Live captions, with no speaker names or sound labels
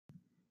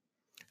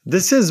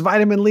This is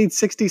Vitamin Lead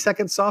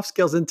 60-second soft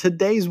skills, and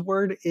today's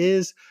word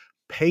is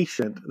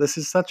patient. This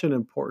is such an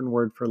important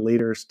word for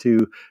leaders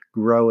to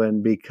grow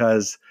in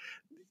because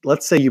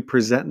let's say you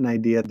present an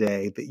idea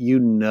today that you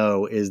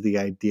know is the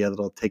idea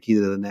that'll take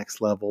you to the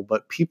next level,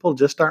 but people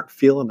just aren't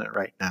feeling it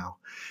right now.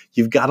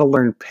 You've got to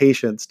learn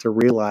patience to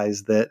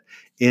realize that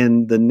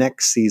in the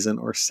next season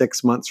or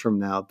 6 months from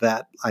now,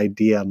 that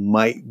idea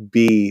might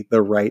be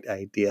the right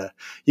idea.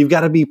 You've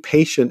got to be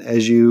patient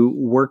as you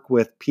work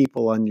with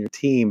people on your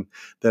team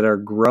that are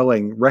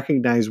growing,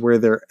 recognize where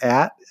they're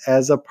at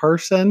as a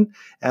person,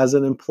 as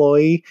an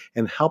employee,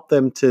 and help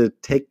them to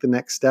take the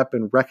next step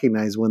and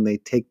recognize when they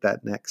take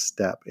that next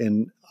step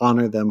and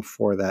honor them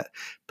for that.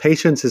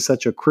 Patience is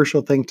such a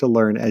crucial thing to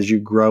learn as you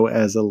grow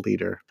as a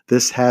leader.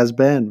 This has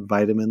been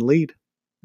Vitamin Lead.